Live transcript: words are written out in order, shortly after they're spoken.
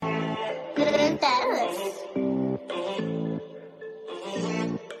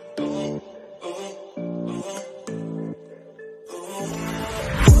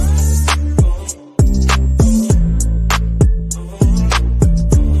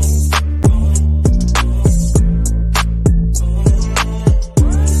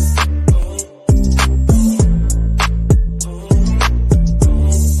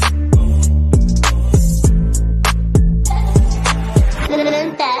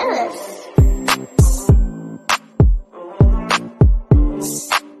jealous.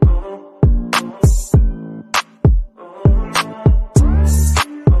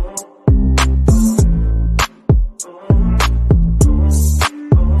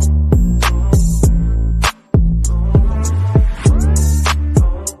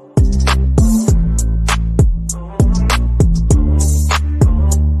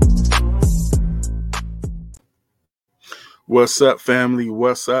 What's up, family?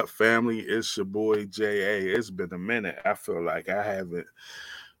 What's up, family? It's your boy J.A. It's been a minute. I feel like I haven't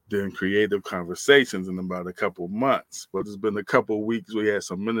done creative conversations in about a couple months, but it's been a couple weeks. We had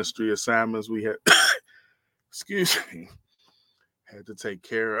some ministry assignments we had, had to take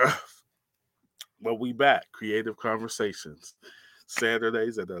care of. But we back. Creative Conversations.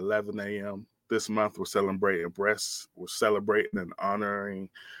 Saturdays at 11 a.m. This month we're celebrating and honoring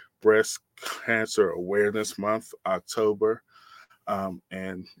Breast Cancer Awareness Month, October.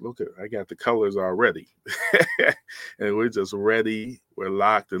 And look I got the colors already. And we're just ready. We're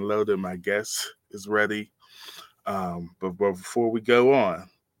locked and loaded. My guest is ready. But before we go on,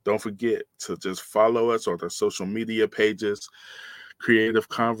 don't forget to just follow us on our social media pages, Creative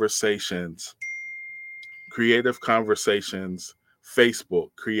Conversations, Facebook,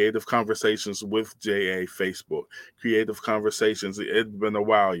 Creative Conversations with JA Facebook, Creative Conversations, it's been a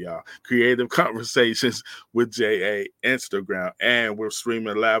while, y'all, Creative Conversations with JA Instagram, and we're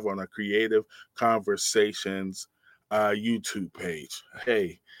streaming live on our Creative Conversations YouTube page.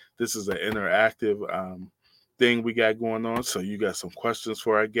 Hey, this is an interactive thing we got going on, so you got some questions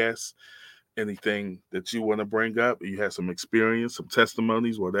for our guests, anything that you want to bring up, you have some experience, some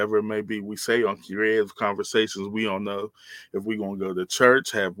testimonies, whatever it may be. We say on Creative Conversations, we don't know if we're going to go to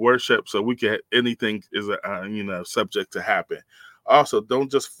church, have worship, so we can, anything is a subject to happen. Also, don't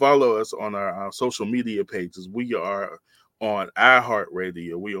just follow us on our social media pages. We are on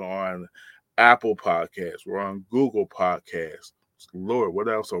iHeartRadio. We are on Apple Podcasts. We're on Google Podcasts. Lord, what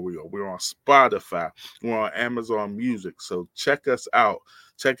else are we on? We're on Spotify. We're on Amazon Music. So check us out.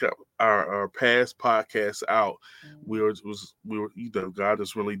 Check out our past podcasts out. We were, God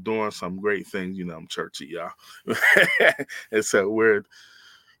is really doing some great things. I'm churchy, y'all. And so we're,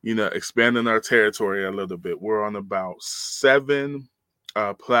 expanding our territory a little bit. We're on about 7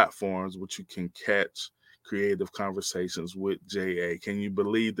 platforms which you can catch Creative Conversations with JA. Can you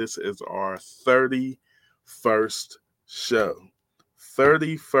believe this is our 31st show?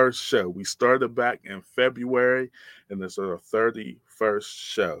 31st show. We started back in February, and this is our 31st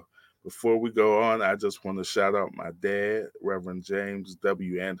show. Before we go on, I just want to shout out my dad, Reverend James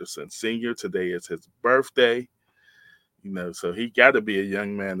W. Anderson Sr. Today is his birthday. So he got to be a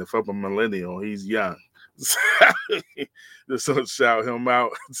young man. If I'm a millennial, he's young. Just want to shout him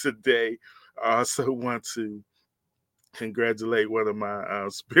out today. I also want to congratulate one of my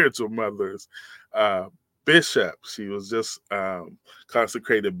spiritual mothers, Bishop. She was just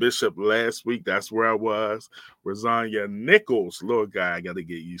consecrated bishop last week. That's where I was. Rosalia Nichols. Lord God, I got to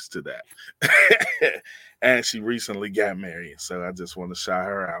get used to that. And she recently got married. So I just want to shout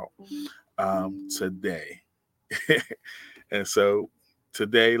her out today. And so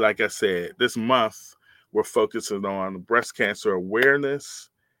today, like I said, this month, we're focusing on breast cancer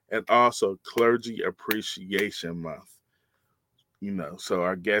awareness and also Clergy Appreciation Month. So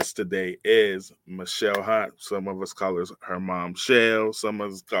our guest today is Michelle Hunt. Some of us call her mom Shell. Some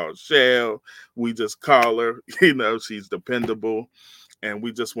of us call her Shell. We just call her, she's dependable. And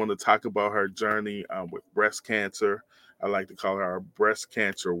we just want to talk about her journey with breast cancer. I like to call her our breast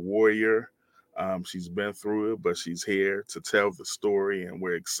cancer warrior. She's been through it, but she's here to tell the story, and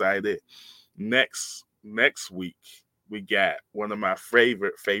we're excited. Next week, we got one of my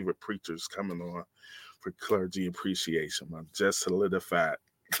favorite preachers coming on for Clergy Appreciation Month. Just solidified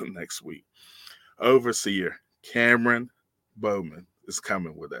next week. Overseer Cameron Bowman is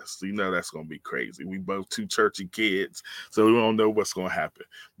coming with us. That's going to be crazy. We both 2 churchy kids, so we don't know what's going to happen.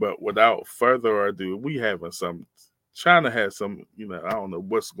 But without further ado, we trying to have some, I don't know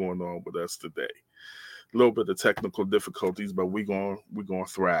what's going on with us today. A little bit of technical difficulties, but we're going to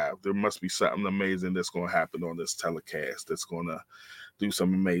thrive. There must be something amazing that's going to happen on this telecast that's going to do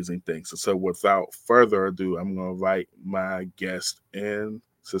some amazing things. And so without further ado, I'm going to invite my guest in,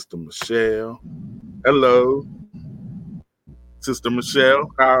 Sister Michelle. Hello, Sister Michelle.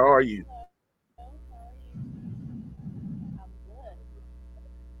 How are you?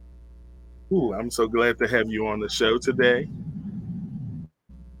 Ooh, I'm so glad to have you on the show today.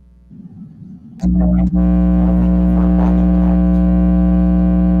 Let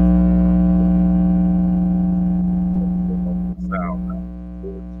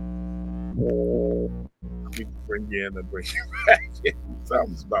me bring again and bring you back in.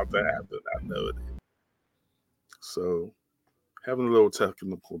 Something's about to happen. I know it. So having a little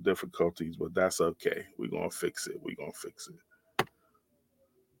technical difficulties, but that's okay. We're gonna fix it. We're gonna fix it.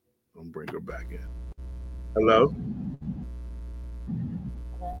 I'm gonna bring her back in. Hello?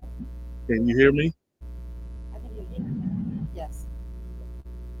 Can you hear me? I can hear you. Yes.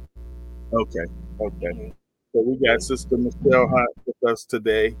 Okay. I can Okay. hear you. So we got Sister Michelle Hunt with us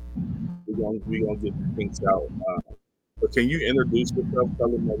today. We're gonna get things out. But can you introduce yourself? Tell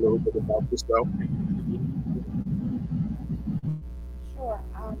them a little bit about yourself. Sure.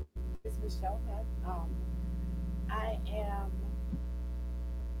 It's Michelle Hunt. I am,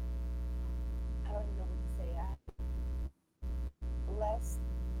 I don't even know what to say. Blessed,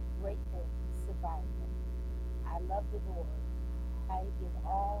 grateful survivor. I love the Lord. I give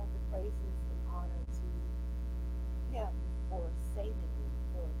all the praises and honor to Him for saving me,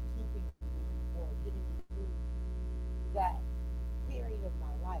 for keeping me, for getting me through that period of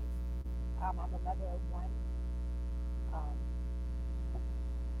my life. I'm a mother of one. Um,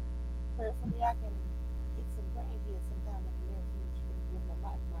 Prayerfully, I can get some grandkids sometime in the near future, give them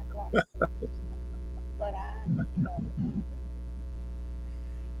my daughter. But you know,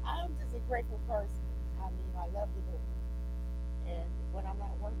 I'm just a grateful person. I mean, I love the Lord, and when I'm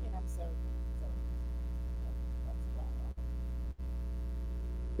not working, I'm serving. So that's about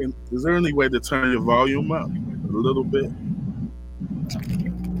it. And is there any way to turn your volume up a little bit?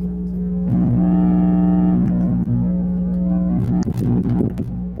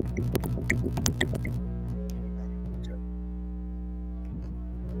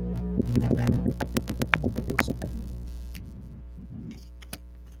 Okay.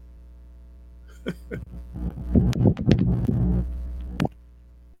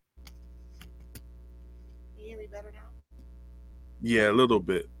 Can you hear me better now? Yeah, a little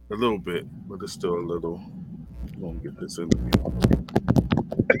bit, but it's still a little. We're gonna get this interview on.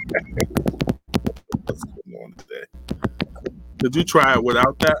 What's going on today? Did you try it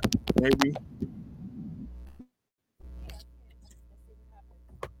without that? Maybe. Yeah, I can. Let's see what happens.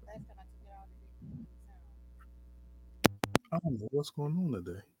 Last time I took it out, it didn't sound. I don't know what's going on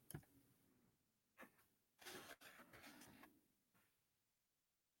today.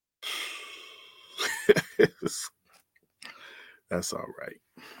 That's all right.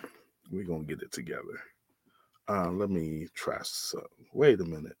 We're gonna get it together. Let me try some. Wait a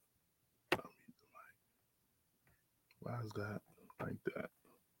minute. Why is that like that?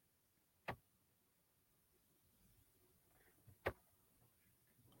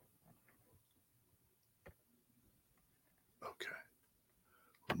 Okay.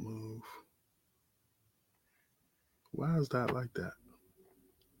 Move. Why is that like that?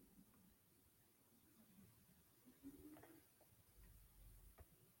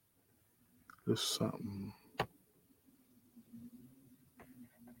 There's something.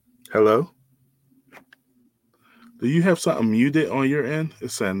 Hello? Do you have something muted on your end?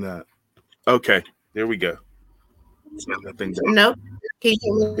 It's saying that. Okay. There we go. Turn that thing down. Nope. Can you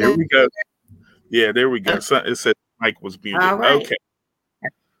hear me There now? we go. Yeah, there we go. Okay. So it said mic was muted. All right. Okay.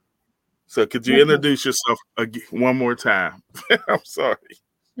 So could you introduce yourself again, one more time? I'm sorry.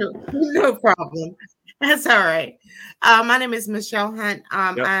 No problem. That's all right. My name is Michelle Hunt. Yep.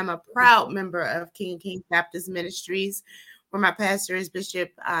 I am a proud member of King Baptist Ministries, where my pastor is Bishop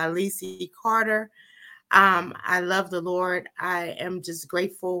Lacey Carter. I love the Lord. I am just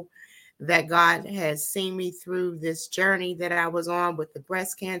grateful that God has seen me through this journey that I was on with the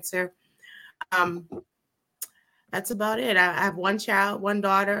breast cancer. Um, that's about it. I have one child, one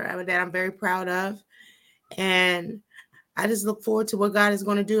daughter that I'm very proud of. And I just look forward to what God is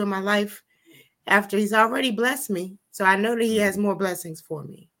going to do in my life after He's already blessed me. So I know that He has more blessings for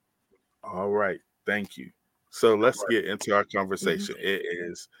me. All right. Thank you. So let's get into our Mhm. conversation. It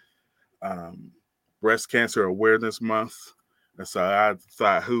is um, Breast Cancer Awareness Month. And so I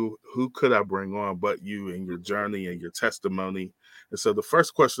thought, who could I bring on but you and your journey and your testimony? And so the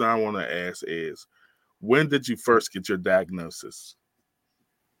first question I want to ask is, when did you first get your diagnosis?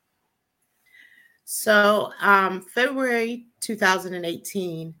 So February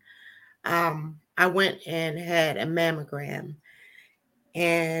 2018, I went and had a mammogram.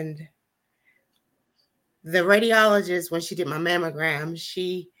 And the radiologist, when she did my mammogram,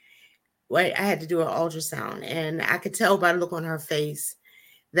 I had to do an ultrasound. And I could tell by the look on her face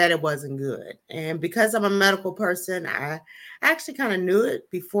that it wasn't good. And because I'm a medical person, I actually kind of knew it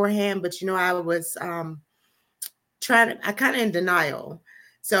beforehand, but I was I kind of in denial.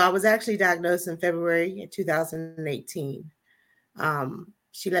 So I was actually diagnosed in February 2018.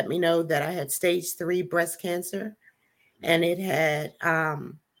 She let me know that I had stage 3 breast cancer, and it had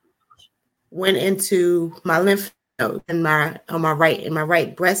went into my lymph in my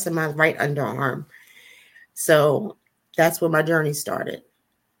right breast and my right underarm. So that's where my journey started.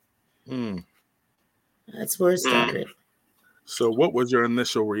 That's where it started. So what was your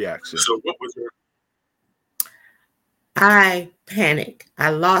initial reaction? I panicked. I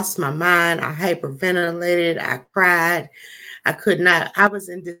lost my mind. I hyperventilated. I cried. I could not. I was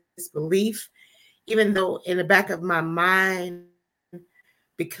in disbelief, even though in the back of my mind,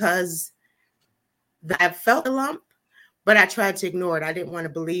 because I felt a lump, but I tried to ignore it. I didn't want to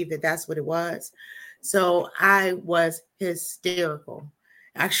believe that that's what it was. So I was hysterical,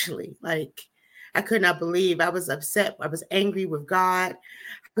 actually. Like, I could not believe. I was upset. I was angry with God.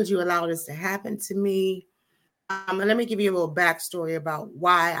 How could you allow this to happen to me? And let me give you a little backstory about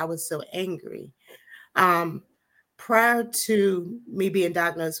why I was so angry. Prior to me being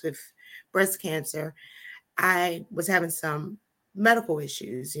diagnosed with breast cancer, I was having some medical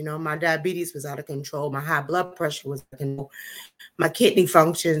issues. You know, my diabetes was out of control. My high blood pressure was out of control. My kidney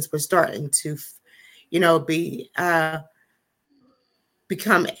functions were starting to,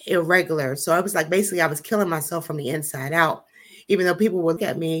 become irregular. So I was like, basically, I was killing myself from the inside out, even though people would look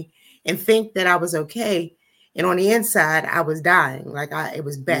at me and think that I was okay. And on the inside, I was dying. It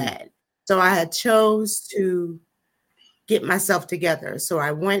was bad. So I had chose to get myself together. So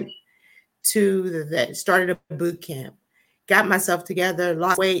I went to started a boot camp, got myself together,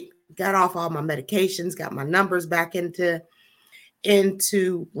 lost weight, got off all my medications, got my numbers back into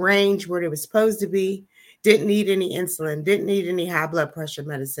range where they were supposed to be. Didn't need any insulin, didn't need any high blood pressure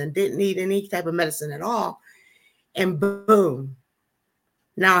medicine, didn't need any type of medicine at all. And boom,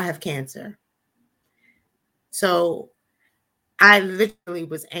 now I have cancer. So I literally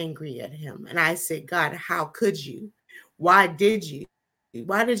was angry at him. And I said, God, how could you? Why did you?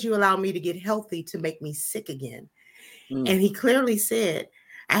 Why did you allow me to get healthy to make me sick again? And he clearly said,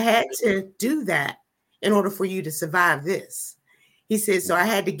 I had to do that in order for you to survive this. He said, so I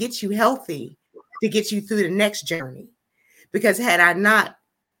had to get you healthy to get you through the next journey. Because had I not,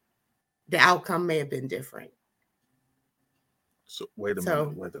 the outcome may have been different. So wait a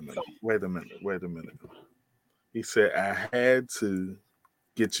minute. He said, I had to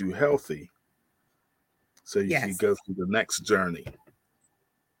get you healthy so you could go through the next journey.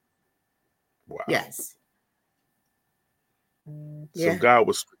 Wow. Yes. So God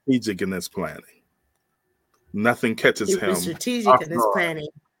was strategic in this planning. Nothing catches him. He was strategic in this planning.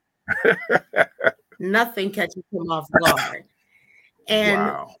 Nothing catches him off guard.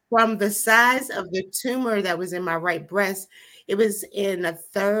 And from the size of the tumor that was in my right breast, it was in a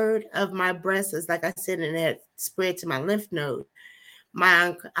third of my breast. It's like I said, and it spread to my lymph node.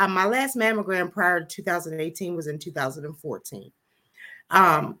 My last mammogram prior to 2018 was in 2014.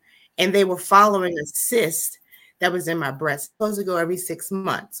 And they were following a cyst that was in my breast. Supposed to go every 6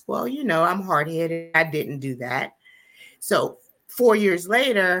 months. Well, you know, I'm hard-headed. I didn't do that. So 4 years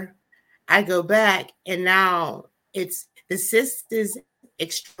later, I go back and now the cyst is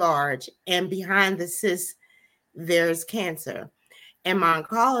extra large, and behind the cyst, there's cancer. And my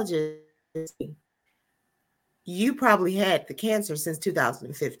oncologist, you probably had the cancer since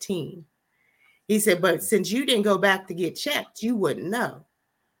 2015. He said, but since you didn't go back to get checked, you wouldn't know.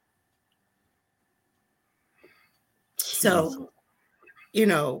 So, you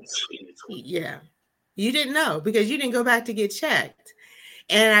know, you didn't know because you didn't go back to get checked.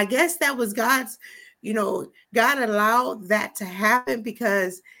 And I guess that was God's, God allowed that to happen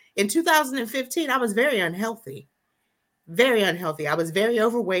because in 2015, I was very unhealthy. Very unhealthy. I was very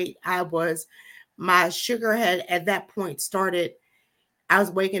overweight. My sugar had at that point started. I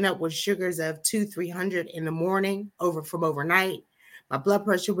was waking up with sugars of 200-300 in the morning from overnight. My blood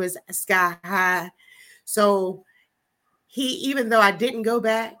pressure was sky high. So even though I didn't go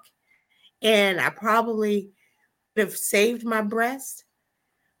back, and I probably would have saved my breast,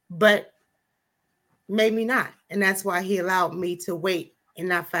 but maybe not. And that's why he allowed me to wait and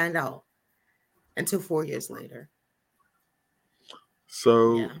not find out until 4 years later.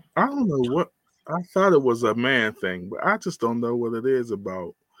 So I don't know what, I thought it was a man thing, but I just don't know what it is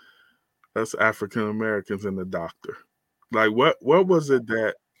about us African Americans and the doctor. Like what was it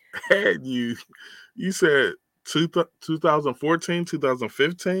that had you said 2014,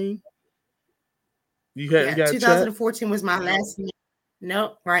 2015? You hadn't got 2014 was my last year.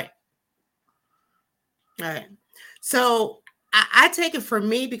 No, right. All right. So I take it for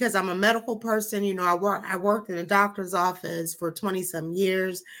me because I'm a medical person. I worked in a doctor's office for 20-some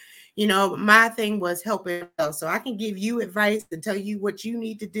years. My thing was helping. So I can give you advice and tell you what you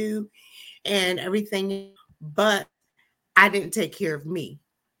need to do and everything. But I didn't take care of me.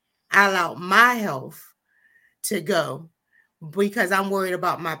 I allowed my health to go because I'm worried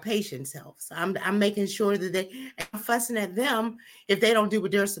about my patient's health. So I'm making sure that I'm fussing at them if they don't do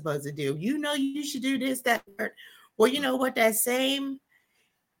what they're supposed to do. You know, you should do this, that. Well, you know what? That same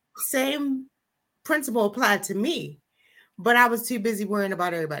principle applied to me, but I was too busy worrying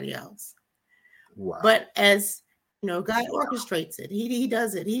about everybody else. Wow. But as you know, God orchestrates it. He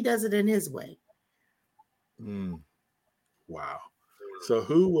does it. He does it in His way. Wow. So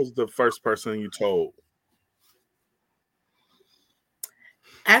who was the first person you told?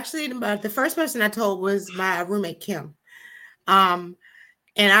 Actually, the first person I told was my roommate, Kim. And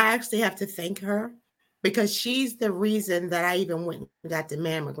I actually have to thank her because she's the reason that I even went and got the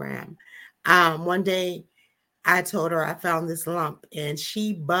mammogram. One day I told her I found this lump and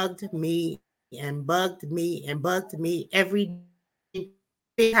she bugged me and bugged me and bugged me every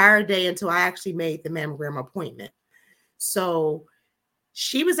entire day until I actually made the mammogram appointment. So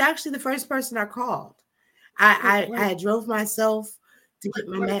she was actually the first person I called. I drove myself to get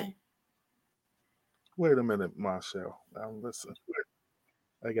my man. Wait a minute, Marshall. Now listen,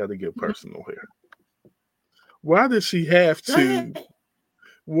 I got to get personal here. Why did she have to?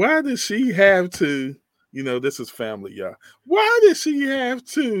 Why did she have to? You know, this is family, y'all. Why did she have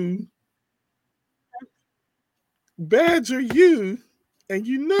to badger you? And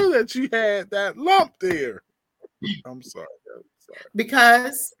you knew that you had that lump there. I'm sorry.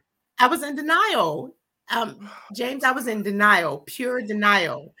 Because I was in denial. James, I was in denial, pure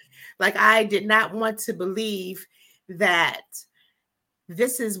denial. Like I did not want to believe that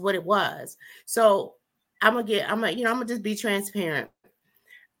this is what it was. So I'm gonna just be transparent.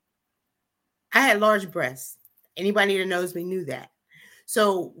 I had large breasts. Anybody that knows me knew that.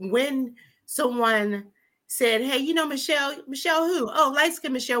 So when someone said, "Hey, you know Michelle who? Oh, light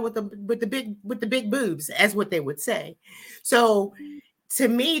skin Michelle with the big boobs," as what they would say. So to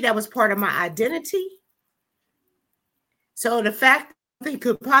me, that was part of my identity. So the fact that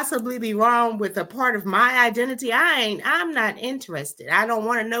could possibly be wrong with a part of my identity, I'm not interested. I don't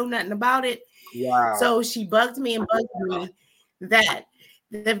want to know nothing about it. Wow. So she bugged me and bugged me that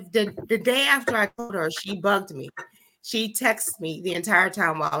the day after I told her, she bugged me. She texted me the entire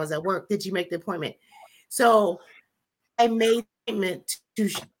time while I was at work. Did you make the appointment? So I made the appointment to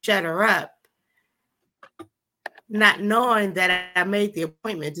shut her up, not knowing that I made the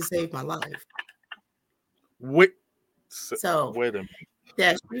appointment to save my life. Wait a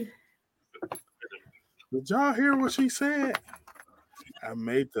minute. Did y'all hear what she said? I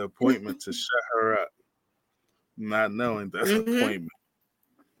made the appointment to shut her up, not knowing that appointment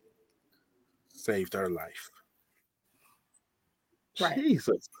saved her life. Right.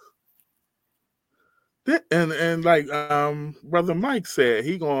 Jesus. And like Brother Mike said,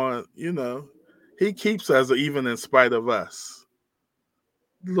 he keeps us even in spite of us.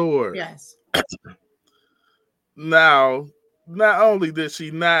 Lord. Yes. Now, not only did she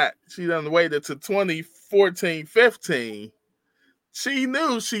done waited to 2014, 15. She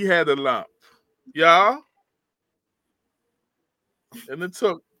knew she had a lump, y'all. And it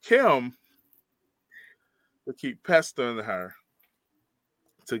took Kim to keep pestering her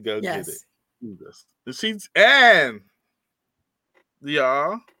to go get it. And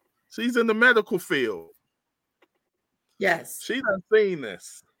y'all, she's in the medical field. Yes. She done seen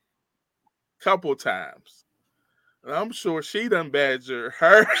this a couple times. And I'm sure she done badger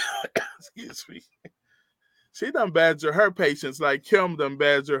her, excuse me. She done badger her patients like Kim done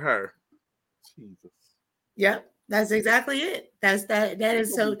badger her. Jesus. Yep, that's exactly it. That's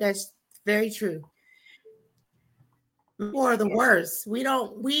very true. Or the worst. We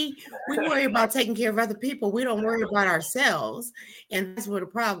worry about taking care of other people. We don't worry about ourselves. And that's where the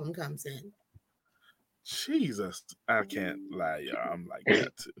problem comes in. Jesus. I can't lie, y'all. I'm like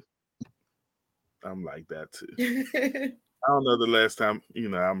that too. I don't know the last time,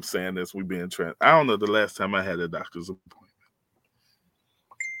 I'm saying this, we being trans. I don't know the last time I had a doctor's appointment.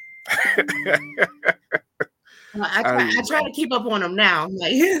 Well, I try to keep up on them now.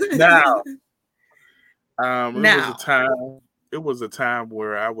 Now. It was a time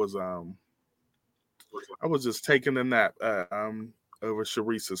where I was just taking a nap over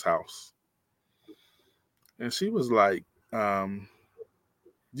Sharice's house. And she was like, when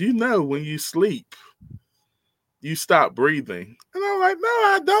you sleep, you stop breathing. And I'm like, no,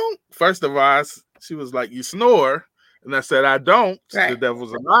 I don't. First of all, she was like, you snore. And I said, I don't. Right. The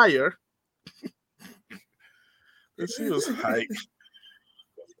devil's a liar. And she was like,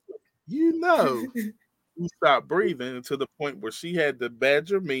 you stop breathing to the point where she had to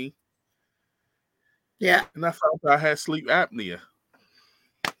badger me. Yeah. And I found out I had sleep apnea.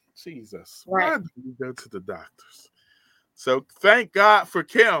 Jesus. Right. Why do we go to the doctors? So thank God for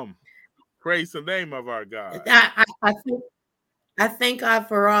Kim. Praise the name of our God. I think I thank God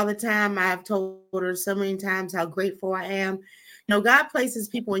for all the time. I've told her so many times how grateful I am. God places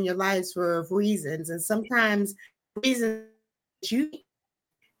people in your lives for reasons, and sometimes reasons you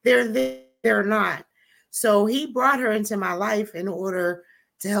they're there, they're not. So he brought her into my life in order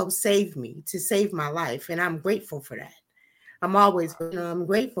to help save me, to save my life, and I'm grateful for that. I'm always, I'm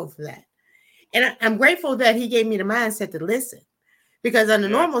grateful for that, and I'm grateful that he gave me the mindset to listen, because under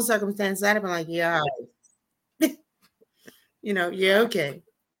Yes. normal circumstances, I'd have been like, yeah, yeah, okay.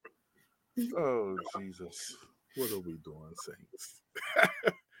 Oh, Jesus. What are we doing, saints?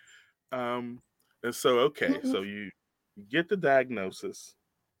 And so, okay, so you get the diagnosis.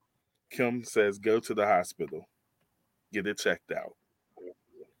 Kim says, go to the hospital, get it checked out.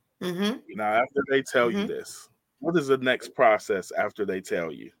 Mm-hmm. Now, after they tell you Mm-hmm. this, what is the next process after they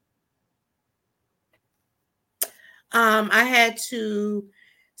tell you? I had to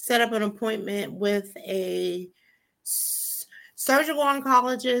set up an appointment with a surgical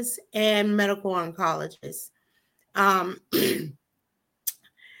oncologist and medical oncologist. Um,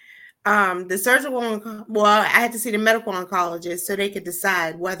 the well, I had to see the medical oncologist so they could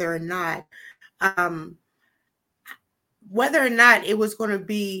decide um, whether or not it was going to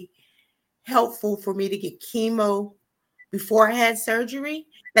be helpful for me to get chemo before I had surgery,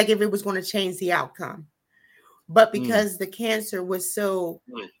 like if it was going to change the outcome. But Mm, because the cancer was so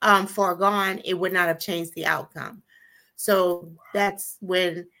far gone, it would not have changed the outcome. So that's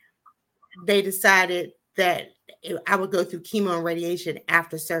when they decided that I would go through chemo and radiation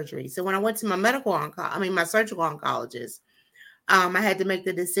after surgery. So when I went to my surgical oncologist, I had to make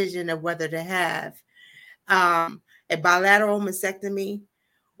the decision of whether to have a bilateral mastectomy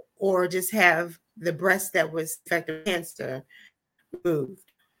or just have the breast that was affected with cancer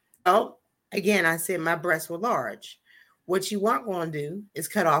removed. Well, again, I said my breasts were large. What you weren't going to do is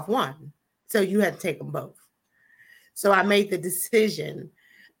cut off one. So you had to take them both. So I made the decision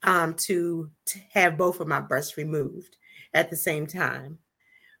to have both of my breasts removed at the same time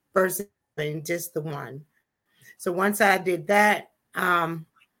versus just the one. So once I did that,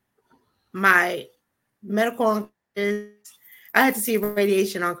 my medical oncologist, I had to see a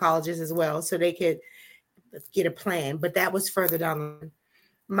radiation oncologist as well so they could get a plan, but that was further down the line.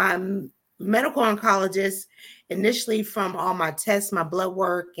 My medical oncologist, initially from all my tests, my blood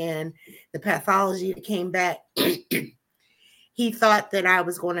work, and the pathology that came back, he thought that I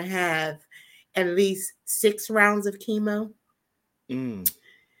was going to have at least 6 rounds of chemo. mm,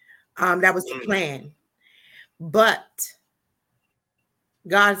 That was the plan. But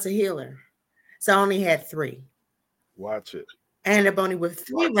God's a healer. So I only had 3. watch it. I ended up only with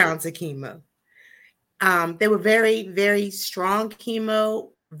 3 rounds of chemo. They were very, very strong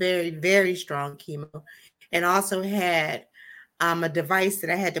chemo, very, very strong chemo, and also had a device that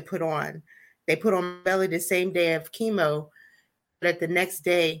I had to put on. They put on my belly the same day of chemo, but the next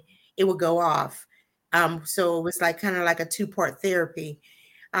day it would go off. So it was like kind of like a 2-part therapy,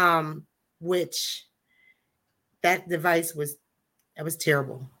 which that device was that was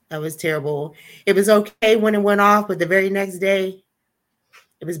terrible. That was terrible. It was okay when it went off, but the very next day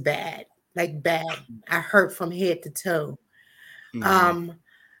it was bad, like bad. I hurt from head to toe. Mm-hmm. Um,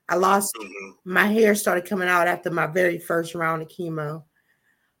 I lost my hair started coming out after my very first round of chemo.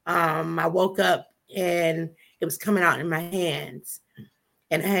 I woke up and it was coming out in my hands,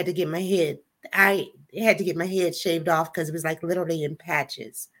 and I had to get my head. I had to get my head shaved off because it was like literally in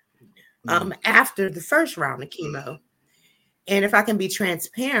patches. Mm, After the first round of chemo, and if I can be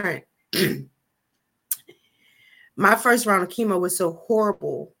transparent, my first round of chemo was so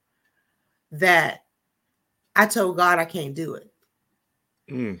horrible that I told God I can't do it.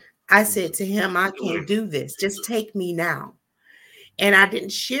 mm, I said to Jesus. him, I can't do this. Just take me now. And I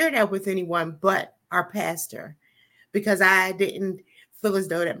didn't share that with anyone but our pastor because I didn't feel as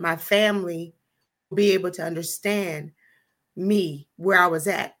though that my family would be able to understand me, where I was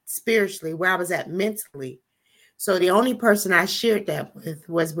at spiritually, where I was at mentally. So the only person I shared that with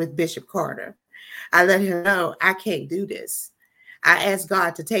was with Bishop Carter. I let him know I can't do this. I asked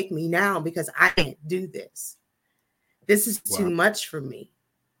God to take me now because I can't do this. This is too Wow. much for me,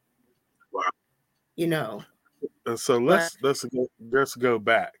 you know. So But let's go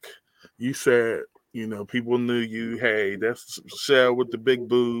back. You said, people knew you. Hey, that's Shell with the big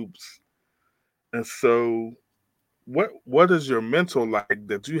boobs. And so, what is your mental like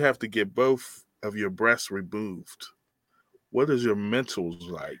that you have to get both of your breasts removed? What is your mentals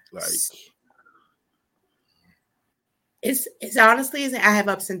like? it's honestly I have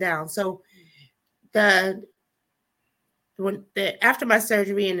ups and downs. So the after my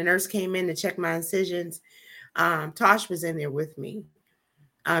surgery and the nurse came in to check my incisions, Tosh was in there with me.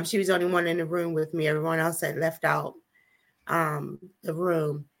 She was the only one in the room with me. Everyone else had left out. the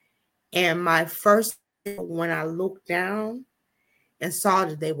room. And my first, when I looked down and saw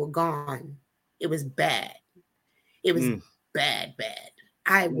that they were gone, it was bad. It was bad.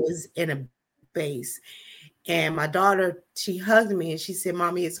 I was in a base. And my daughter, she hugged me and she said,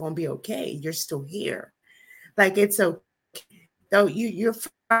 Mommy, it's going to be okay. You're still here. Like, it's okay. Though you're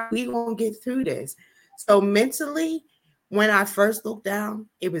fine. We going to get through this. So mentally, when I first looked down,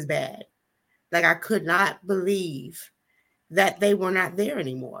 it was bad. Like, I could not believe that they were not there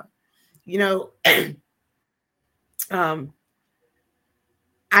anymore. You know,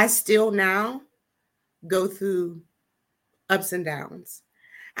 I still now go through ups and downs.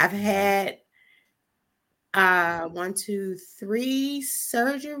 I've had 1, 2, 3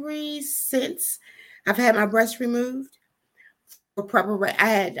 surgeries since I've had my breast removed. For preparation, I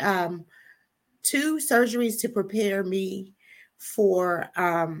had 2 surgeries to prepare me for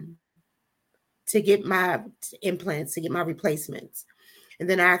to get my implants, to get my replacements. And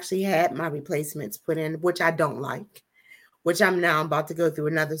then I actually had my replacements put in, which I don't like, which I'm now about to go through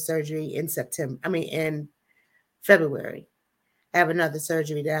another surgery in in February. I have another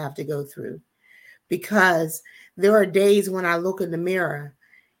surgery that I have to go through because there are days when I look in the mirror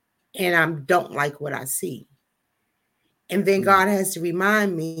and I don't like what I see. And then God has to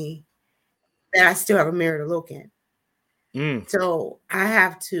remind me that I still have a mirror to look in. So I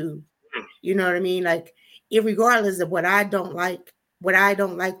have to, you know what I mean? Like, regardless of what I don't like what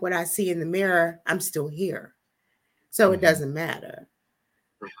I see in the mirror, I'm still here. So it doesn't matter.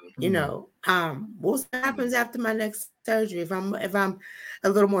 You know, we'll see what happens after my next surgery if I'm a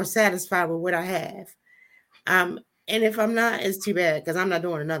little more satisfied with what I have. And if I'm not, it's too bad because I'm not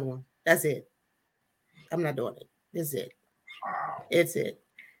doing another one. That's it. I'm not doing it. That's it. It's it.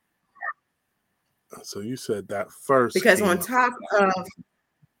 So you said that first. Because on top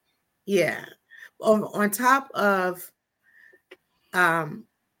of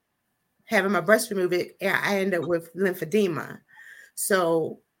having my breast removed, I ended up with lymphedema.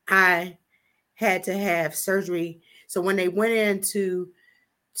 So I had to have surgery. So when they went in to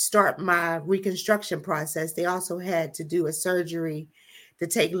start my reconstruction process, they also had to do a surgery to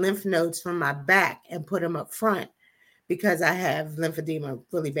take lymph nodes from my back and put them up front because I have lymphedema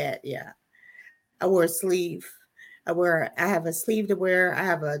really bad. Yeah. I wore a sleeve. I have a sleeve to wear. I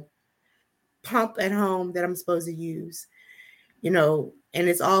have a pump at home that I'm supposed to use, you know, and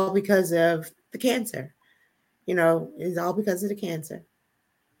it's all because of the cancer. You know, it's all because of the cancer.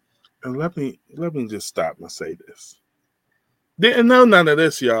 And let me just stop and say this. Didn't know none of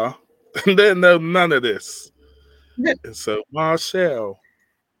this, y'all. Didn't know none of this. And so Marshall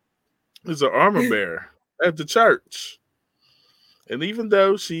is an armor bearer at the church. And even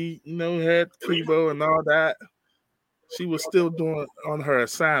though she, had chemo and all that, she was still doing on her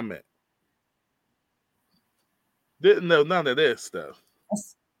assignment. Didn't know none of this stuff.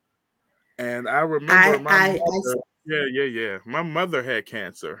 And I remember my mother. Yeah. My mother had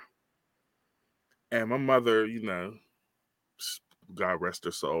cancer. And my mother, God rest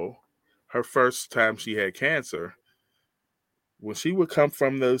her soul, her first time she had cancer, when she would come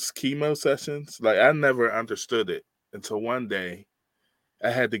from those chemo sessions, like I never understood it until one day I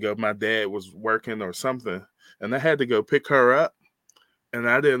had to go. My dad was working or something, and I had to go pick her up. And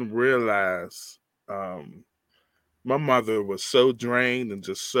I didn't realize my mother was so drained and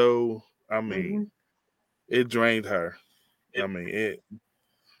just so, it drained her.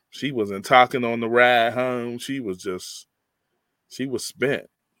 She wasn't talking on the ride home. She was spent.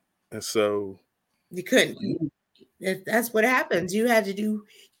 And so you couldn't. That's what happens. You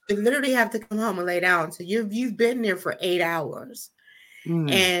literally have to come home and lay down. So you've been there for 8 hours.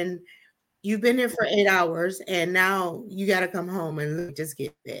 And you've been there for 8 hours, and now you got to come home and just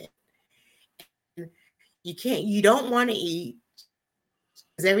get fed. You don't want to eat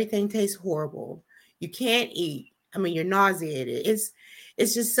because everything tastes horrible. You can't eat. I mean, you're nauseated. It's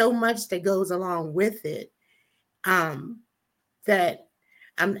just so much that goes along with it. That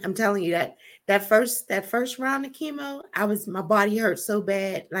I'm telling you that first round of chemo, my body hurt so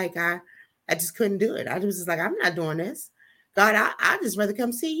bad, like I just couldn't do it. I was just like, I'm not doing this. God, I just rather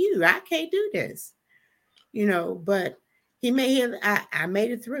come see you. I can't do this, but I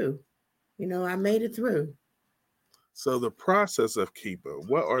made it through. I made it through. So the process of chemo,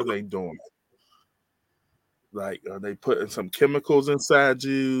 what are they doing? Like, are they putting some chemicals inside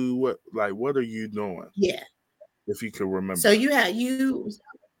you? What are you doing? Yeah. If you can remember. So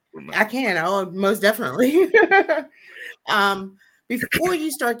I can. Oh, most definitely. Before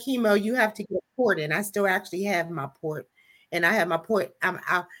you start chemo, you have to get a port in. I still actually have my port. And I have my port.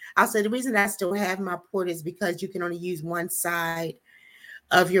 I'll say the reason I still have my port is because you can only use one side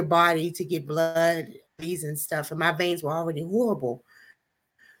of your body to get blood IVs and stuff, and my veins were already horrible.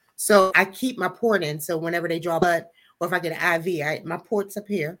 So I keep my port in. So whenever they draw blood, or if I get an IV, my port's up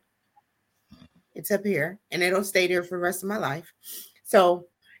here. It's up here, and it'll stay there for the rest of my life. So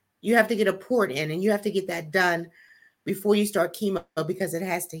you have to get a port in, and you have to get that done before you start chemo because it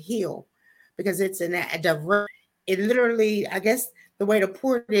has to heal. Because it's it literally, I guess the way the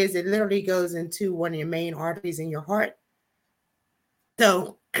port is, it literally goes into one of your main arteries in your heart.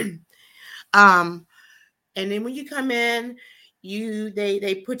 So, and then when you come in,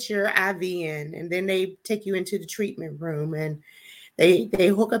 they put your IV in, and then they take you into the treatment room, and they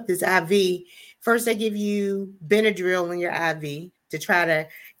hook up this IV. First, they give you Benadryl in your IV to try to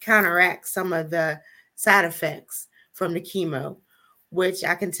counteract some of the side effects from the chemo, which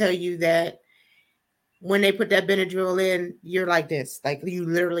I can tell you that when they put that Benadryl in, you're like this, like you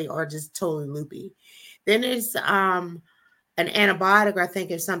literally are just totally loopy. Then there's an antibiotic, I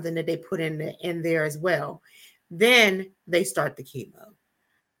think, is something that they put in there as well. Then they start the chemo.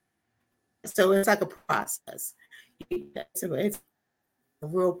 So it's like a process. It's a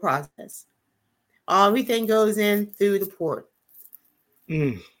real process. Everything goes in through the port.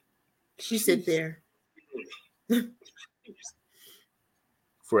 You sit there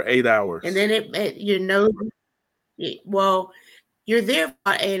for 8 hours, and then well, you're there for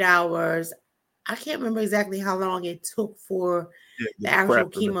about 8 hours. I can't remember exactly how long it took for the actual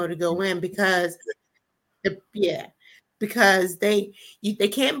chemo to go in because they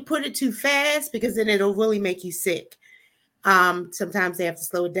can't put it too fast because then it'll really make you sick. Sometimes they have to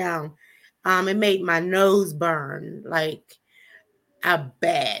slow it down. It made my nose burn like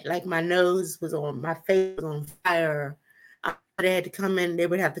bad. Like my nose was my face was on fire. They had to come in. They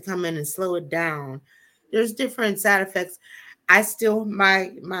would have to come in and slow it down. There's different side effects. I still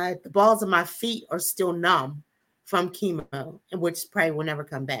the balls of my feet are still numb from chemo, which probably will never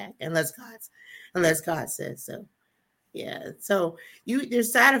come back unless God says so. Yeah. So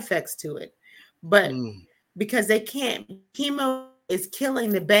there's side effects to it, but because chemo is killing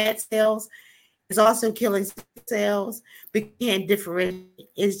the bad cells, it's also killing cells. We can't differentiate.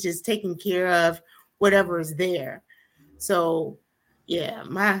 It's just taking care of whatever is there. So yeah,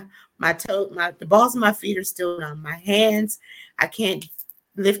 the balls of my feet are still numb. My hands, I can't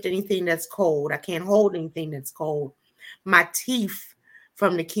lift anything that's cold. I can't hold anything that's cold. My teeth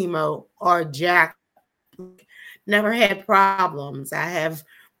from the chemo are jacked. Never had problems. I have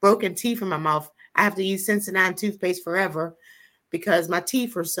broken teeth in my mouth. I have to use Sensodyne toothpaste forever because my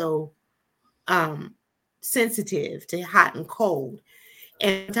teeth are so sensitive to hot and cold.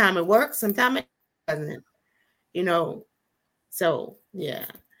 And sometimes it works, sometimes it doesn't. So yeah.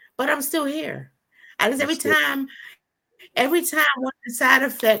 But I'm still here. Every time one of the side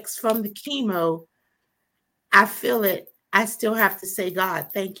effects from the chemo, I feel it. I still have to say, God,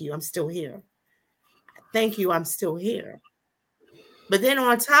 thank you. I'm still here. Thank you. I'm still here. But then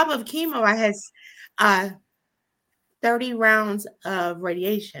on top of chemo, I had 30 rounds of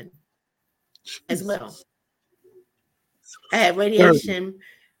radiation as well. I had radiation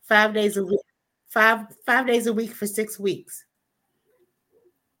 5 days a week, five days a week for 6 weeks.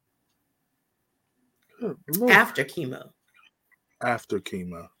 After chemo.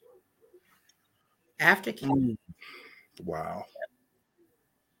 Wow.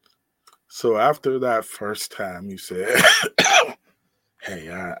 So after that first time you said, hey,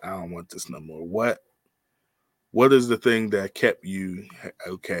 I don't want this no more. What is the thing that kept you,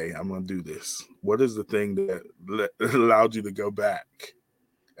 okay, I'm going to do this? What is the thing that allowed you to go back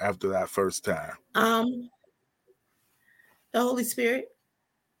after that first time? The Holy Spirit.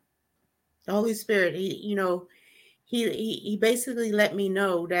 The Holy Spirit, he basically let me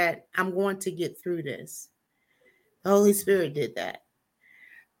know that I'm going to get through this. The Holy Spirit did that.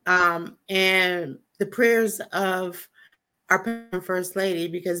 And the prayers of our First Lady,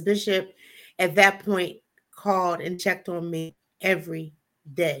 because Bishop at that point called and checked on me every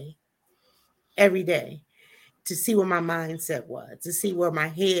day to see where my mindset was, to see where my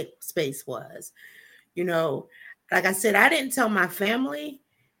head space was. Like I said, I didn't tell my family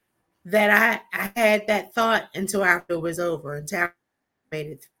that I had that thought until after it was over, until I made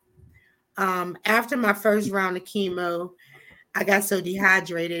it. After my first round of chemo, I got so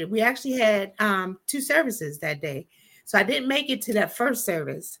dehydrated. We actually had 2 services that day. So I didn't make it to that first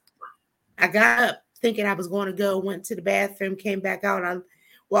service. I got up thinking I was going to go, went to the bathroom, came back out. I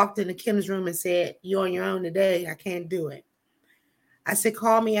walked into Kim's room and said, "You're on your own today. I can't do it." I said,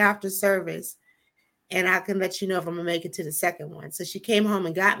 "Call me after service and I can let you know if I'm going to make it to the second one." So she came home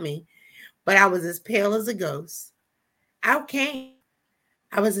and got me, but I was as pale as a ghost. I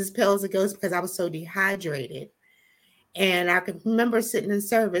was as pale as a ghost because I was so dehydrated. And I can remember sitting in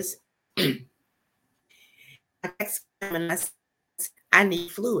service texted him and I said, I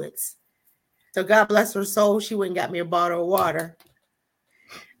need fluids. So God bless her soul. She went and got me a bottle of water.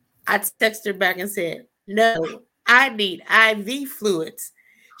 I texted her back and said, no, I need IV fluids.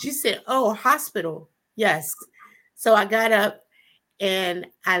 She said, oh, hospital. Yes. So I got up and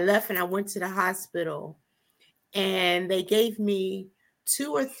I left and I went to the hospital and they gave me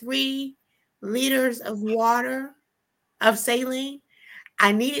 2 or 3 liters of water of saline.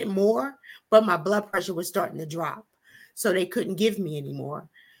 I needed more, but my blood pressure was starting to drop. So they couldn't give me any more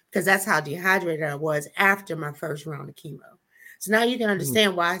because that's how dehydrated I was after my first round of chemo. So now you can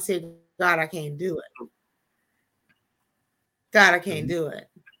understand why I said, God, I can't do it. God, I can't do it.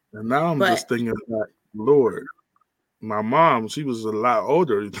 And now I'm just thinking that, Lord, my mom, she was a lot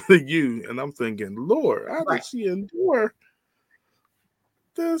older than you. And I'm thinking, Lord, how did she endure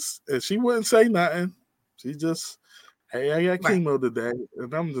this? And she wouldn't say nothing. She just, hey, I got chemo today.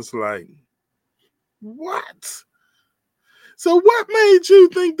 And I'm just like, what? So what made you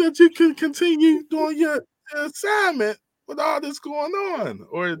think that you could continue doing your assignment with all this going on?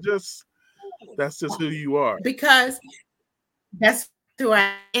 Or just, that's just who you are? Because that's who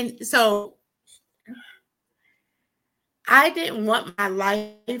I am. So I didn't want my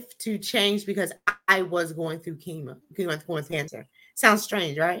life to change because I was going through chemo, going through cancer. Sounds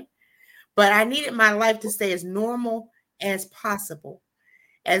strange, right? But I needed my life to stay as normal as possible,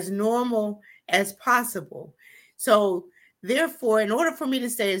 as normal as possible. So therefore, in order for me to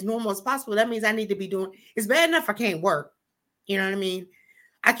stay as normal as possible, that means I need to be doing, it's bad enough I can't work. You know what I mean?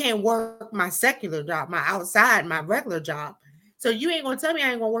 I can't work my secular job, my outside, my regular job. So you ain't going to tell me I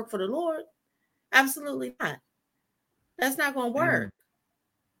ain't going to work for the Lord? Absolutely not. That's not going to work.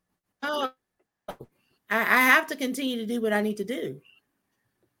 Oh, I have to continue to do what I need to do.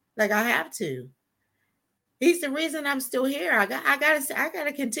 Like I have to. He's the reason I'm still here. I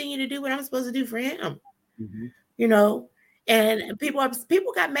gotta continue to do what I'm supposed to do for him. Mm-hmm. You know, and people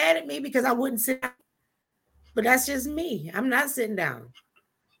got mad at me because I wouldn't sit down. But that's just me. I'm not sitting down.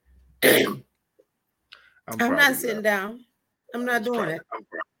 I'm not sitting down. I'm not doing it. I'm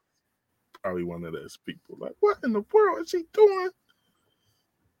probably one of those people like, what in the world is she doing?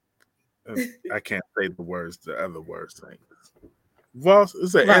 And I can't say the other words thing. Voss,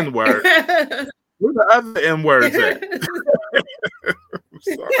 it's an N word. Where the other N words at?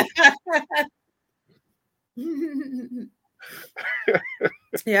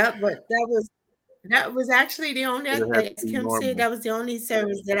 Yeah, but that was actually the only, as Kim said, that was the only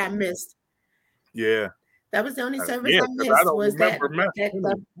service that I missed. Yeah. That was the only service I missed was that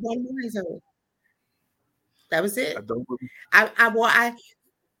one morning service. That was it.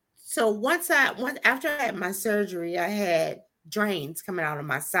 So after I had my surgery, I had drains coming out of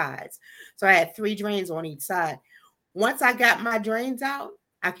my sides. So I had 3 drains on each side. Once I got my drains out,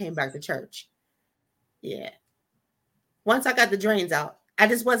 I came back to church. Yeah. Once I got the drains out, I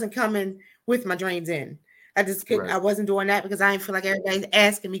just wasn't coming with my drains in. I just couldn't. Right. I wasn't doing that because I didn't feel like everybody's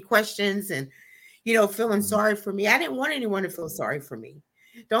asking me questions and, feeling sorry for me. I didn't want anyone to feel sorry for me.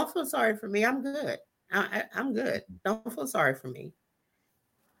 Don't feel sorry for me. I'm good. I'm good. Don't feel sorry for me.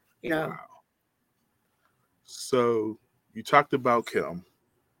 Wow. So you talked about Kim,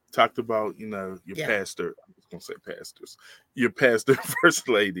 talked about, your pastor. I was going to say pastors, your pastor, first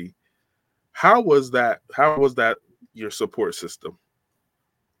lady. How was that your support system?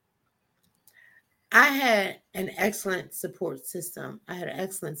 I had an excellent support system.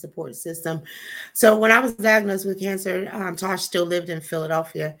 So when I was diagnosed with cancer, Tosh still lived in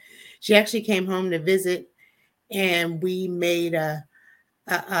Philadelphia. She actually came home to visit, and we made a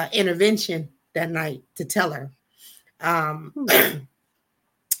intervention that night to tell her, to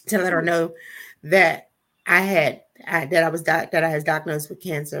let her know that I was diagnosed with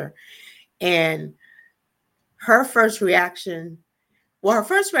cancer. And her first reaction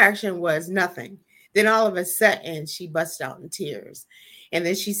was nothing. Then all of a sudden she busted out in tears. And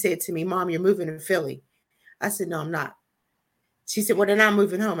then she said to me, Mom, you're moving to Philly. I said, no, I'm not. She said, well, then I'm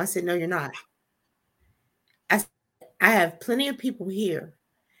moving home. I said, no, you're not. I have plenty of people here.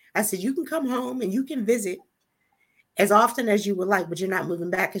 I said, you can come home and you can visit as often as you would like, but you're not moving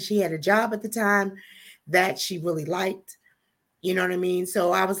back, because she had a job at the time that she really liked. You know what I mean?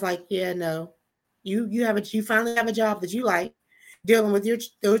 So I was like, yeah, no, you finally have a job that you like, dealing with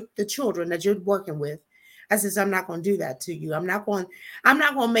the children that you're working with. I said, so I'm not going to do that to you. I'm not going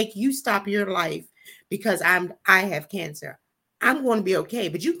to make you stop your life because I have cancer. I'm going to be okay,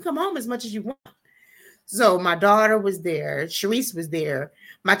 but you can come home as much as you want. So my daughter was there. Sharice was there.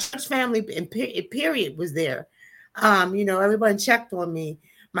 My church family in period was there. Everyone checked on me.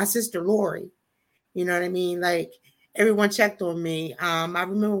 My sister Lori, you know what I mean? Like, everyone checked on me. I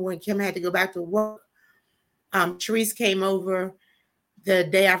remember when Kim had to go back to work, Sharice came over the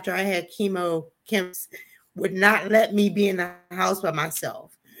day after I had chemo. Kim would not let me be in the house by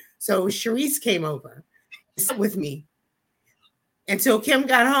myself. So Sharice came over and sat with me until Kim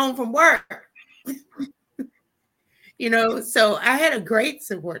got home from work. So I had a great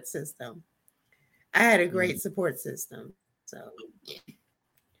support system. So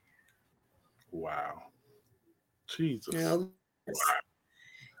wow. Jesus. And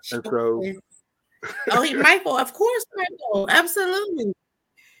so Michael, of course, Michael, absolutely.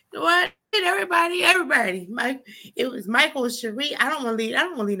 What everybody. Mike, it was Michael, Cherie. I don't want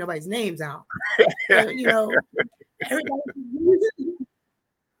to leave nobody's names out. But,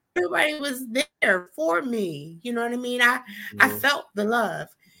 everybody was there for me. You know what I mean? I felt the love.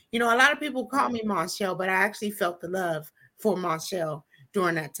 A lot of people call me Marshall, but I actually felt the love for Marshall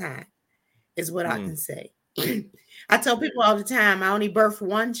during that time, is what I can say. I tell people all the time, I only birthed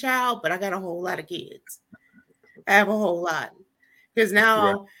one child, but I got a whole lot of kids. I have a whole lot. Because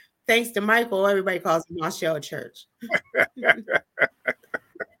now, thanks to Michael, everybody calls me Marshall Church.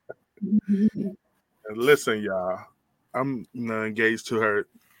 Listen, y'all, I'm engaged to her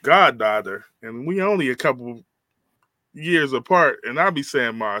goddaughter, and we only a couple years apart, and I'll be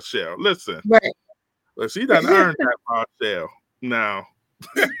saying Marshall. Listen, right. But she done earned that Marshall now.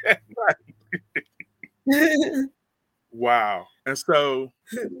 Wow. And so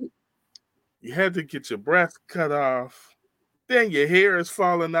you had to get your breast cut off. Then your hair is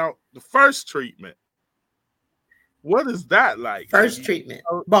falling out. The first treatment. What is that like? First treatment,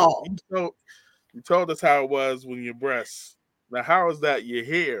 bald. So you told us how it was when your breasts. Now, how is that your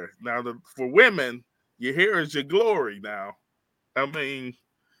hair? Now, for women, your hair is your glory now. I mean.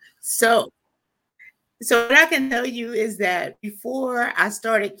 So what I can tell you is that before I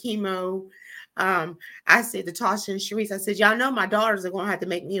started chemo, I said to Tasha and Sharice, I said, y'all know my daughters are going to have to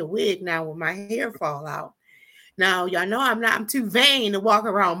make me a wig now when my hair fall out. Now, y'all know I'm too vain to walk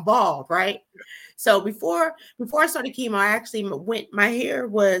around bald, right? So before I started chemo, I actually my hair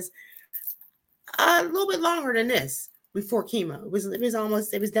was a little bit longer than this before chemo.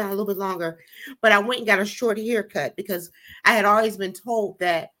 It was down a little bit longer, but I went and got a short haircut because I had always been told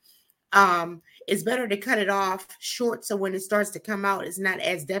that it's better to cut it off short so when it starts to come out, it's not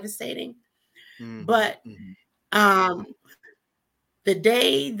as devastating. Mm-hmm. But the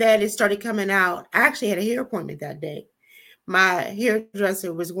day that it started coming out, I actually had a hair appointment that day. My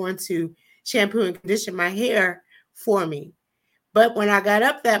hairdresser was going to shampoo and condition my hair for me. But when I got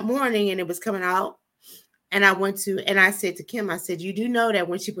up that morning and it was coming out, and I said to Kim, I said, you do know that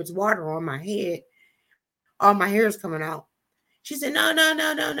when she puts water on my head, all my hair is coming out. She said,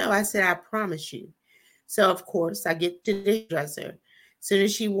 no. I said, I promise you. So, of course, I get to the dresser. As soon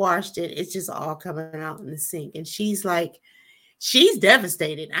as she washed it, it's just all coming out in the sink. And she's like, she's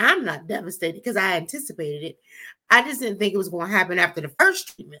devastated. I'm not devastated because I anticipated it. I just didn't think it was going to happen after the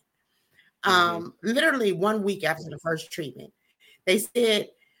first treatment. Literally 1 week after the first treatment. They said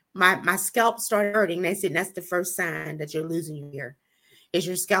my scalp started hurting. They said, that's the first sign that you're losing your hair. Is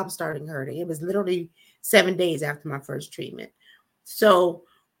your scalp starting hurting? It was literally 7 days after my first treatment. So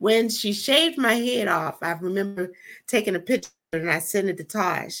when she shaved my head off, I remember taking a picture and I sent it to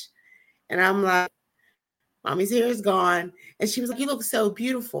Tosh. And I'm like, Mommy's hair is gone. And she was like, you look so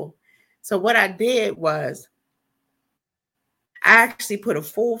beautiful. So what I did was I actually put a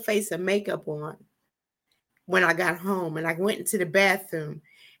full face of makeup on when I got home. And I went into the bathroom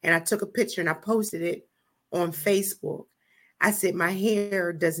and I took a picture and I posted it on Facebook. I said, my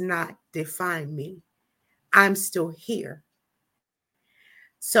hair does not define me. I'm still here.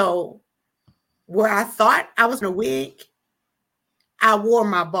 So where I thought I was in a wig, I wore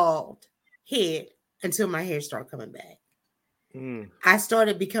my bald head until my hair started coming back. I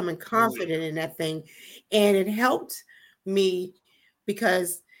started becoming confident in that thing. And it helped me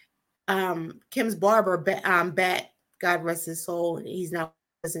because Kim's barber, Bat, God rest his soul, he's not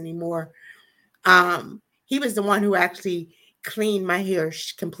with us anymore. He was the one who actually cleaned my hair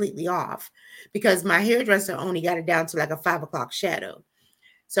completely off because my hairdresser only got it down to like a 5 o'clock shadow.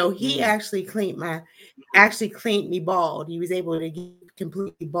 So he actually cleaned me bald. He was able to get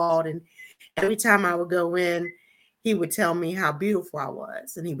completely bald. And every time I would go in, he would tell me how beautiful I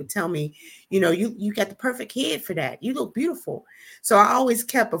was. And he would tell me, you got the perfect head for that. You look beautiful. So I always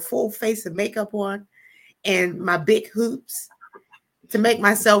kept a full face of makeup on and my big hoops to make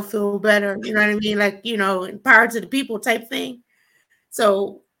myself feel better. You know what I mean? Like, power to the people type thing.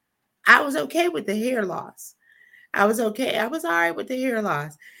 So I was okay with the hair loss. I was okay. I was all right with the hair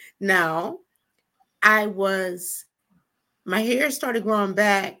loss. Now, my hair started growing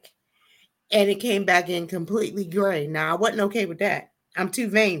back and it came back in completely gray. Now, I wasn't okay with that. I'm too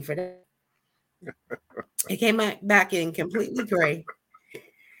vain for that. It came back in completely gray.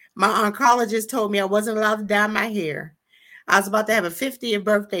 My oncologist told me I wasn't allowed to dye my hair. I was about to have a 50th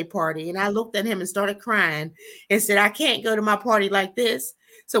birthday party, and I looked at him and started crying and said, I can't go to my party like this.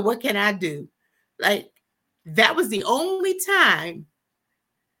 So what can I do? Like, that was the only time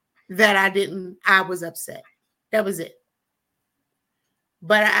that I was upset. That was it.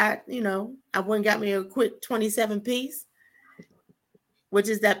 But I went and got me a quick 27 piece, which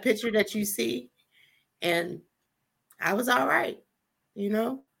is that picture that you see. And I was all right.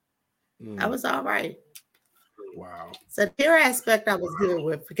 I was all right. Wow. So the hair aspect I was good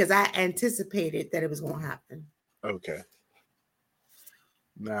with because I anticipated that it was going to happen. Okay.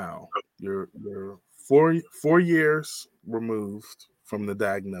 Now you're 4 years removed from the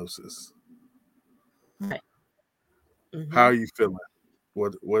diagnosis. Right. Mm-hmm. How are you feeling?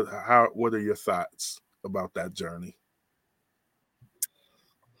 What are your thoughts about that journey?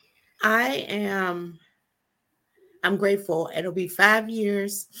 I'm grateful. It'll be 5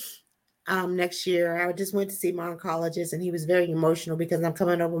 years next year. I just went to see my oncologist, and he was very emotional because I'm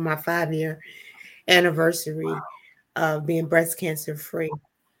coming up on my 5-year anniversary of being breast cancer free.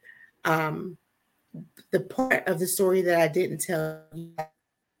 The part of the story that I didn't tell you,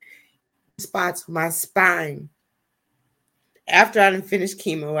 spots on my spine after I didn't finish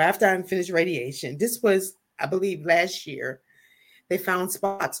chemo, after I didn't finish radiation. This was, I believe, last year. They found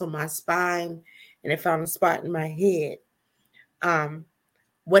spots on my spine, and they found a spot in my head.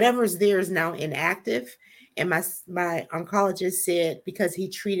 Whatever's there is now inactive. And my oncologist said because he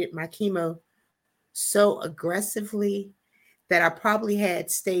treated my chemo so aggressively that I probably had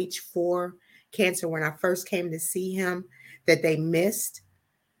stage 4 cancer when I first came to see him that they missed.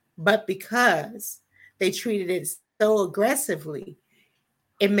 But because they treated it so aggressively,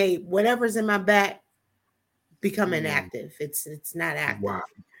 it made whatever's in my back become inactive. It's not active.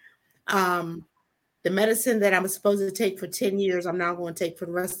 Wow. The medicine that I'm supposed to take for 10 years, I'm now going to take for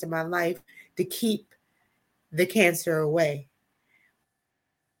the rest of my life to keep the cancer away.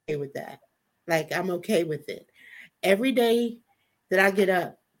 Okay with that. Like, I'm okay with it. Every day that I get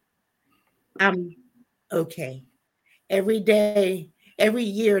up, I'm okay. Every day, every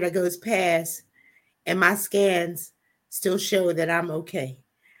year that goes past, and my scans still show that I'm okay.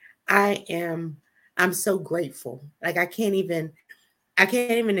 I'm so grateful. Like, I can't even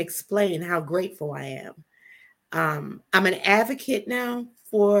explain how grateful I am. I'm an advocate now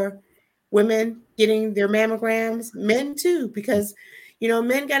for women getting their mammograms, men too, because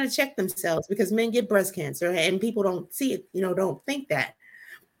men got to check themselves because men get breast cancer and people don't see it, don't think that.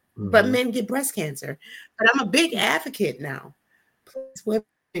 But men get breast cancer. But I'm a big advocate now. Please,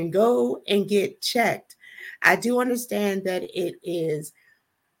 women, go and get checked. I do understand that it is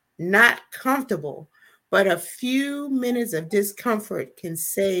not comfortable, but a few minutes of discomfort can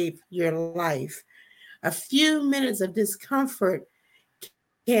save your life. A few minutes of discomfort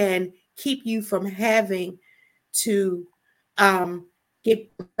can keep you from having to get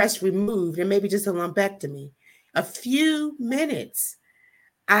breast removed and maybe just a lumpectomy. A few minutes.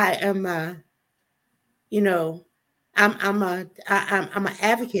 I am I'm an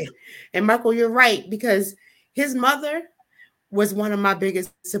advocate. And Michael, you're right, because his mother was one of my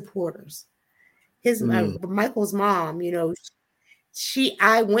biggest supporters. Michael's mom,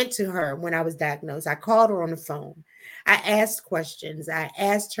 I went to her when I was diagnosed. I called her on the phone. I asked questions. I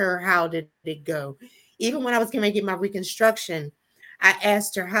asked her, how did it go? Even when I was going to get my reconstruction, I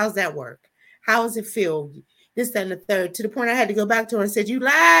asked her, how's that work? How does it feel? This, that, and the third, to the point I had to go back to her and said, you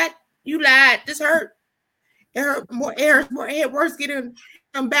lied. You lied. This hurt. It hurt more air, worse getting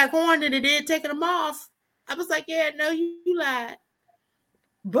them back on than it did taking them off. I was like, yeah, no, you lied.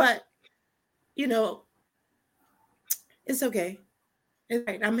 But, it's okay. It's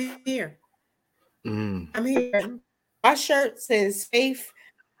right. I'm here. I'm here. My shirt says faith,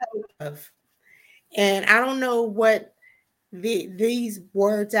 love. And I don't know what these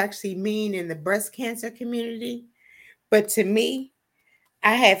words actually mean in the breast cancer community, but to me,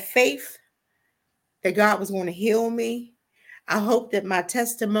 I have faith that God was going to heal me. I hope that my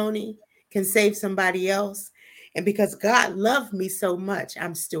testimony can save somebody else. And because God loved me so much,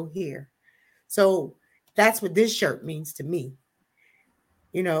 I'm still here. So that's what this shirt means to me.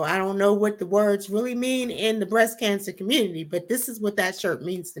 I don't know what the words really mean in the breast cancer community, but this is what that shirt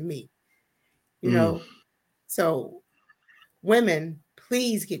means to me. So women,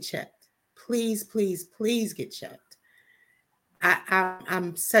 please get checked. Please, please, please get checked.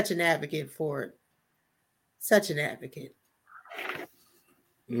 I'm such an advocate for it. Such an advocate.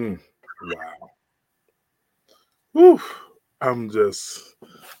 Wow. Whew. I'm just,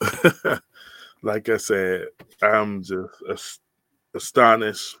 like I said, I'm just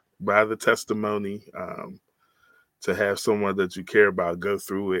astonished by the testimony, to have someone that you care about go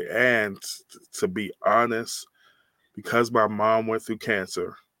through it, and to be honest, because my mom went through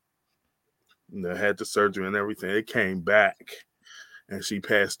cancer, had the surgery and everything, it came back, and she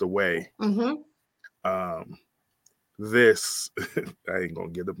passed away. Mm-hmm. Um, this I ain't gonna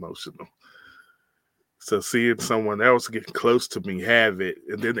get emotional. So seeing someone else get close to me have it,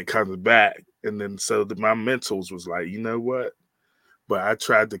 and then it comes back, and then so my mentals was like, you know what? But I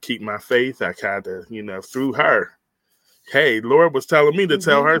tried to keep my faith. I kind of, through her. Hey, Lord was telling me to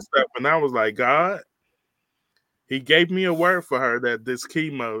tell her Mm-hmm. stuff, and I was like, God, He gave me a word for her that this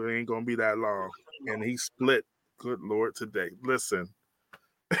chemo ain't gonna be that long, and He split. Good Lord, today, listen,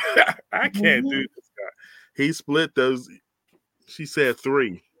 I can't do Mm-hmm. this, guy. He split those. She said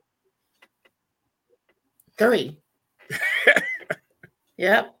 3. 3.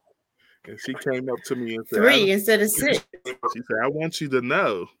 Yep. And she came up to me and said, 3 instead of 6. she said, I want you to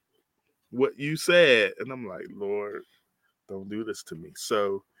know what you said. And I'm like, Lord, don't do this to me.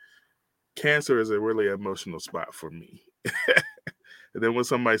 So cancer is a really emotional spot for me. And then when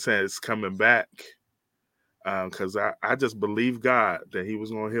somebody said it's coming back, because I just believed God that He was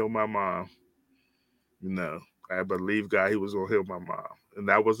going to heal my mom. I believed God He was going to heal my mom. And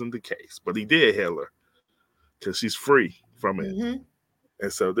that wasn't the case. But He did heal her because she's free from it. Mm-hmm.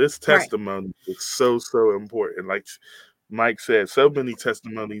 And so this Right. testimony is so, so important. Like Mike said, so many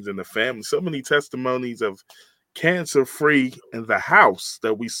testimonies in the family, so many testimonies of cancer free in the house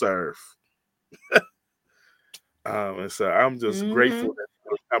that we serve. And so I'm just Mm-hmm. grateful that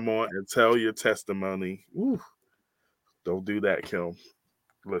you come on and tell your testimony. Ooh, don't do that, Kim.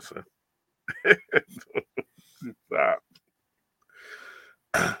 Listen, stop.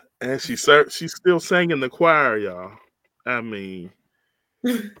 And she still sang in the choir, y'all. I mean,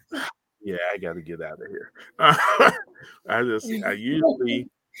 yeah, I got to get out of here. I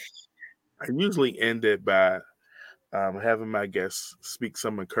usually end it by having my guests speak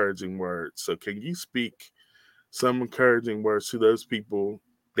some encouraging words. So, can you speak some encouraging words to those people?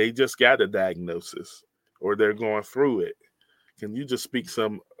 They just got a diagnosis or they're going through it. Can you just speak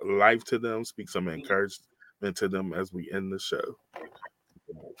some life to them, speak some encouragement to them as we end the show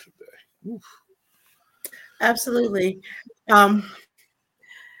today? Oof. Absolutely. Um,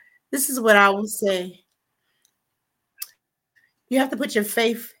 this is what I will say. You have to put your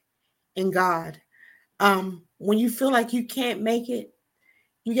faith in God. When you feel like you can't make it,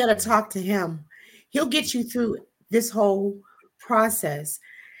 you got to talk to Him. He'll get you through this whole process.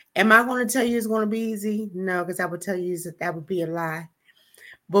 Am I going to tell you it's going to be easy? No, because I would tell you that would be a lie.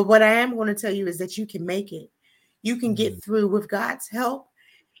 But what I am going to tell you is that you can make it. You can get through with God's help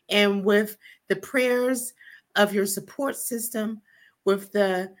and with the prayers of your support system, with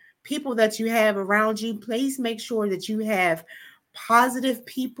the people that you have around you. Please make sure that you have positive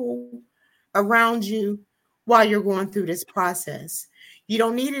people around you while you're going through this process. You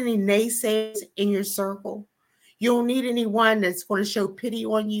don't need any naysayers in your circle. You don't need anyone that's going to show pity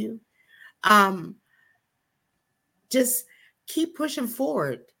on you. Um, just keep pushing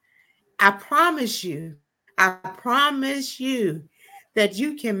forward. I promise you that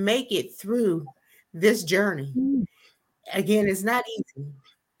you can make it through this journey. Again, it's not easy.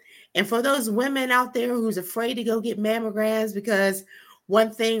 And for those women out there who's afraid to go get mammograms because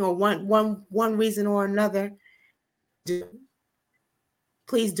one thing or one reason or another, do,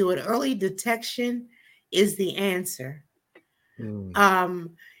 please do it. Early detection is the answer. Mm.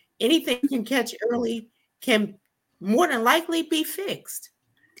 Um, anything you can catch early can more than likely be fixed.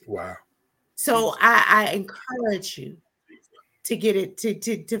 Wow. So I encourage you to get it to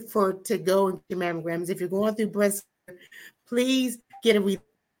go and get mammograms. If you're going through breast, please get a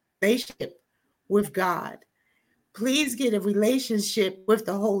relationship with God. Please get a relationship with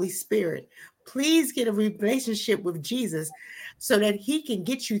the Holy Spirit. Please get a relationship with Jesus so that He can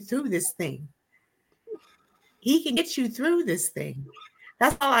get you through this thing. He can get you through this thing.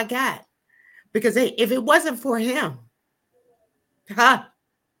 That's all I got. Because if it wasn't for Him, huh?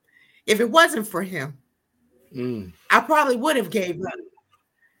 If it wasn't for Him, Mm. I probably would have gave up.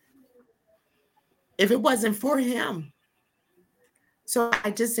 If it wasn't for Him. So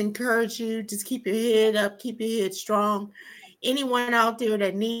I just encourage you, just keep your head up, keep your head strong. Anyone out there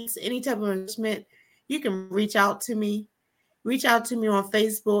that needs any type of encouragement, you can reach out to me. Reach out to me on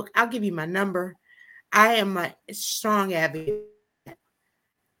Facebook. I'll give you my number. I am a strong advocate.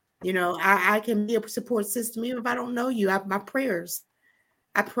 I can be a support system even if I don't know you. I have my prayers.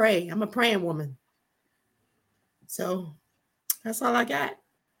 I pray. I'm a praying woman. So that's all I got.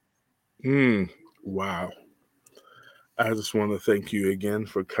 Mm. Wow. I just want to thank you again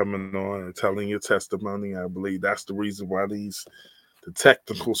for coming on and telling your testimony. I believe that's the reason why these the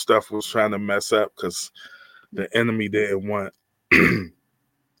technical stuff was trying to mess up because the enemy didn't want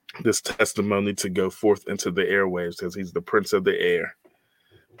this testimony to go forth into the airwaves because he's the prince of the air.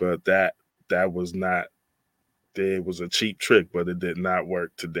 But that was not. It was a cheap trick, but it did not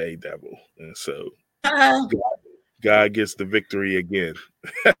work today, devil. And so God gets the victory again.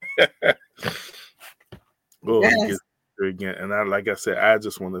 Oh, yes. He gets the victory again. And like I said, I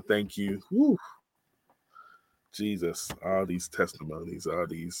just want to thank you. Woo. Jesus, all these testimonies, all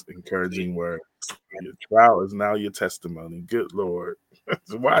these encouraging words. Your trial is now your testimony. Good Lord.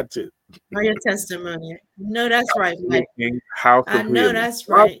 Watch it. Your testimony. No, that's right, Mike. I know that's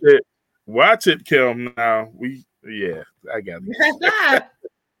right. Watch it, Kim. Now I got it.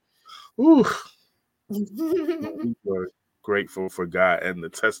 Ooh. We were grateful for God and the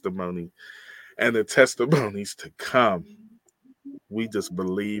testimony and the testimonies to come. We just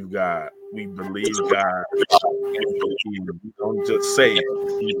believe God. We believe God. We don't just say it.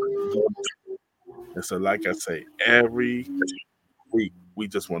 And so, like I say, every week, we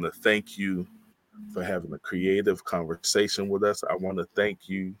just want to thank you for having a creative conversation with us. I want to thank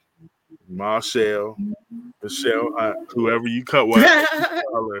you, Michelle, whoever you cut with.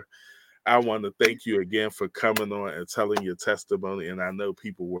 I want to thank you again for coming on and telling your testimony. And I know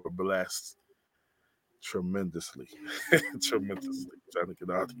people were blessed tremendously. Tremendously. Trying to get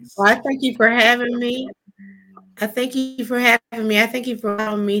all these. Well, I thank you for having me. I thank you for having me. I thank you for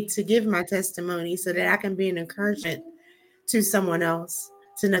allowing me to give my testimony so that I can be an encouragement to someone else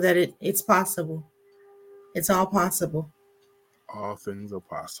to know that it's possible. It's all possible. All things are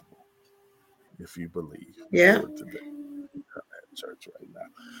possible if you believe. Yeah. Today. At church right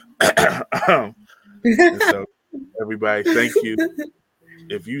now. And so, everybody, thank you.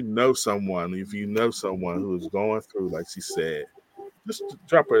 If you know someone who is going through, like she said, just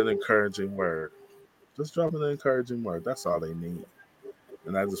drop her an encouraging word. Just drop an encouraging word. That's all they need.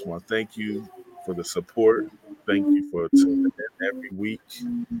 And I just want to thank you for the support. Thank you for tuning in every week.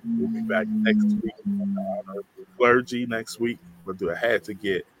 We'll be back next week. Clergy next week. But I had to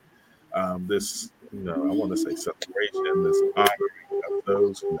get this, I want to say celebration, this honoring of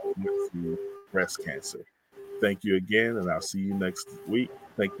those who went through breast cancer. Thank you again, and I'll see you next week.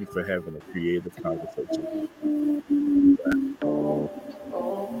 Thank you for having a creative conversation.